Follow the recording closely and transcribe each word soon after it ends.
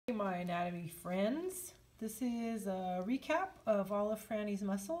my anatomy friends. This is a recap of all of Franny's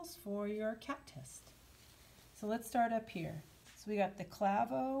muscles for your CAT test. So let's start up here. So we got the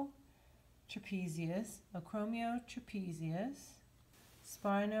clavotrapezius, acromiotrapezius,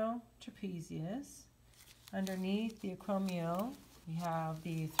 spinotrapezius. Underneath the acromio, we have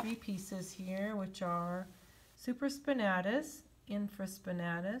the three pieces here, which are supraspinatus,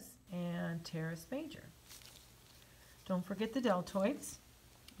 infraspinatus, and teres major. Don't forget the deltoids.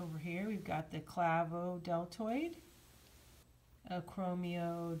 Over here we've got the clavodeltoid,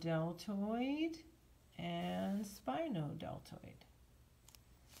 acromiodeltoid, and spinodeltoid.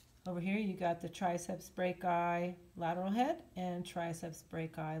 Over here you got the triceps brachii lateral head and triceps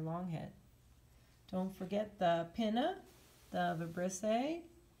brachii long head. Don't forget the pinna, the vibrissae,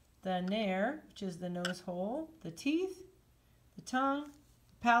 the nares, which is the nose hole, the teeth, the tongue,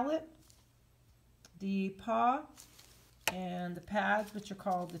 the palate, the paw, and the pads, which are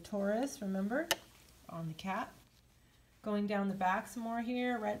called the torus, remember, on the cat. Going down the back some more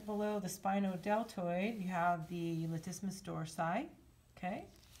here, right below the spinodeltoid, you have the latissimus dorsi, okay?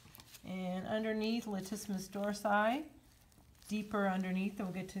 And underneath latissimus dorsi, deeper underneath, and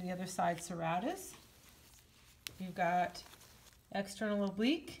we'll get to the other side, serratus. You've got external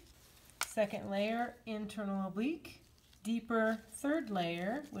oblique, second layer, internal oblique. Deeper third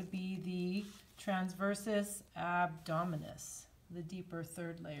layer would be the transversus abdominis, the deeper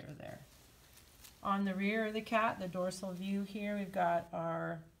third layer there. On the rear of the cat, the dorsal view here, we've got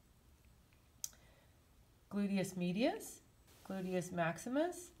our gluteus medius, gluteus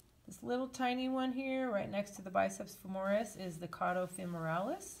maximus. This little tiny one here, right next to the biceps femoris, is the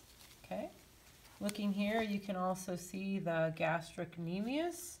caudofemoralis. Okay. Looking here, you can also see the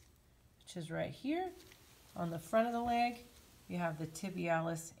gastrocnemius, which is right here. On the front of the leg, you have the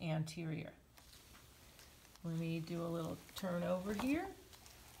tibialis anterior. Let me do a little turn over here.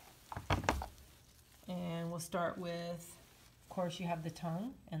 And we'll start with, of course, you have the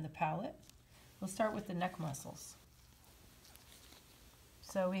tongue and the palate. We'll start with the neck muscles.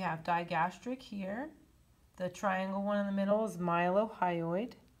 So we have digastric here. The triangle one in the middle is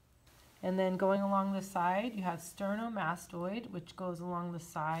mylohyoid. And then going along the side, you have sternomastoid, which goes along the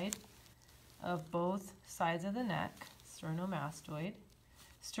side of both sides of the neck, sternomastoid.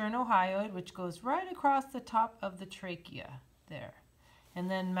 Sternohyoid, which goes right across the top of the trachea there. And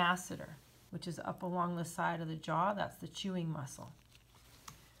then masseter, which is up along the side of the jaw. That's the chewing muscle.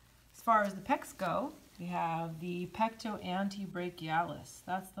 As far as the pecs go, we have the pectoantebrachialis.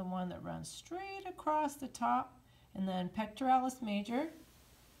 That's the one that runs straight across the top. And then pectoralis major,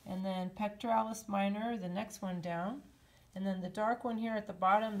 and then pectoralis minor, the next one down. And then the dark one here at the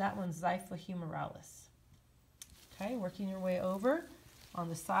bottom, that one's xiphohumerales. Okay, working your way over. On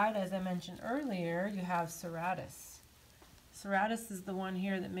the side, as I mentioned earlier, you have serratus. Serratus is the one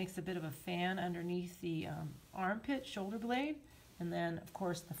here that makes a bit of a fan underneath the armpit, shoulder blade. And then, of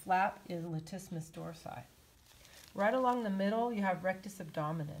course, the flap is latissimus dorsi. Right along the middle, you have rectus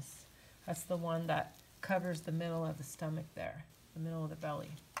abdominis. That's the one that covers the middle of the stomach there, the middle of the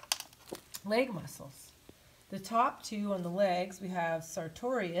belly. Leg muscles. The top two on the legs, we have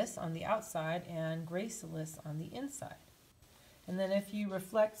sartorius on the outside and gracilis on the inside. And then if you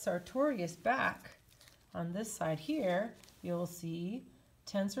reflect sartorius back on this side here, you'll see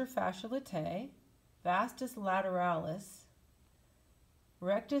tensor fasciae latae, vastus lateralis,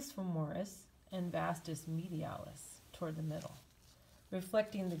 rectus femoris, and vastus medialis toward the middle.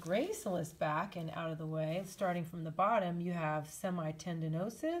 Reflecting the gracilis back and out of the way, starting from the bottom, you have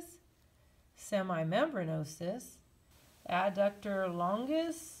semitendinosus, semimembranosus, adductor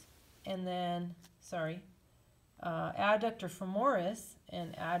longus, and then, adductor femoris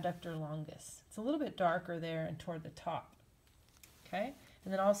and adductor longus. It's a little bit darker there and toward the top. Okay?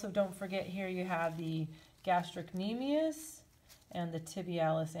 And then also don't forget here you have the gastrocnemius and the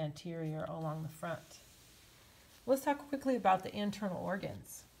tibialis anterior along the front. Let's talk quickly about the internal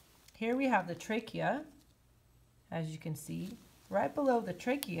organs. Here we have the trachea, as you can see. Right below the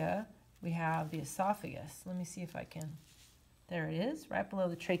trachea, we have the esophagus. Let me see if I can. There it is, right below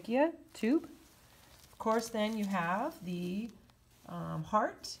the trachea tube. Of course, then you have the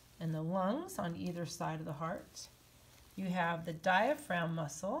heart and the lungs on either side of the heart. You have the diaphragm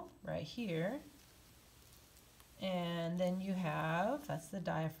muscle right here. And then you have, that's the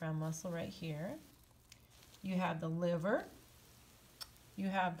diaphragm muscle right here. You have the liver. You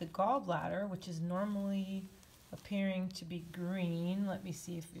have the gallbladder, which is normally appearing to be green. Let me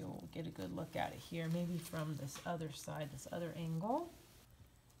see if you'll get a good look at it here, maybe from this other side, this other angle.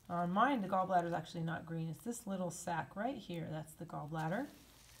 On mine, the gallbladder is actually not green. It's this little sac right here. That's the gallbladder.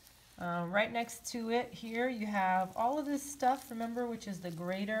 Right next to it here you have all of this stuff, remember, which is the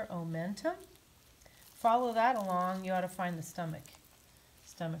greater omentum. Follow that along, you ought to find the stomach.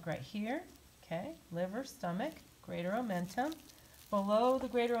 Stomach right here, okay, liver, stomach, greater omentum. Below the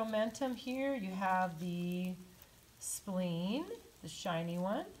greater omentum here you have the spleen, the shiny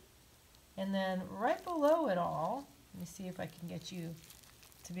one. And then right below it all, let me see if I can get you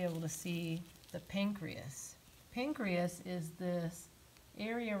to be able to see the pancreas. Pancreas is this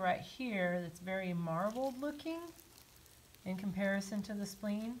area right here that's very marbled looking in comparison to the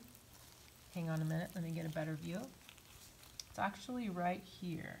spleen. Hang on a minute, let me get a better view. It's actually right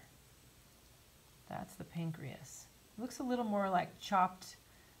here. That's the pancreas. It looks a little more like chopped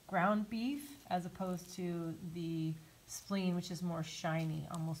ground beef as opposed to the spleen, which is more shiny,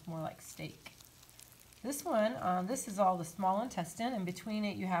 almost more like steak. This one, this is all the small intestine, and between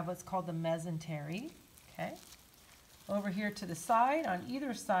it you have what's called the mesentery. Okay. Over here to the side, on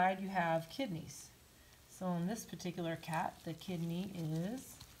either side, you have kidneys. So in this particular cat, the kidney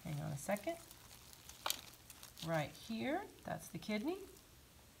is, hang on a second, right here, that's the kidney.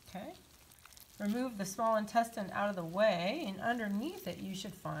 Okay. Remove the small intestine out of the way, and underneath it you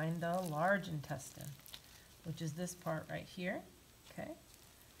should find the large intestine, which is this part right here. Okay.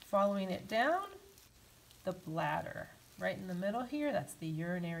 Following it down, the bladder. Right in the middle here, that's the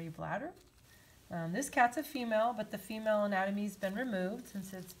urinary bladder. This cat's a female, but the female anatomy's been removed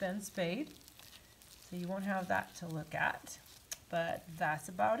since it's been spayed. So you won't have that to look at. But that's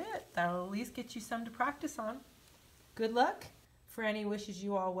about it. That'll at least get you some to practice on. Good luck. Franny wishes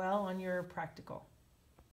you all well on your practical.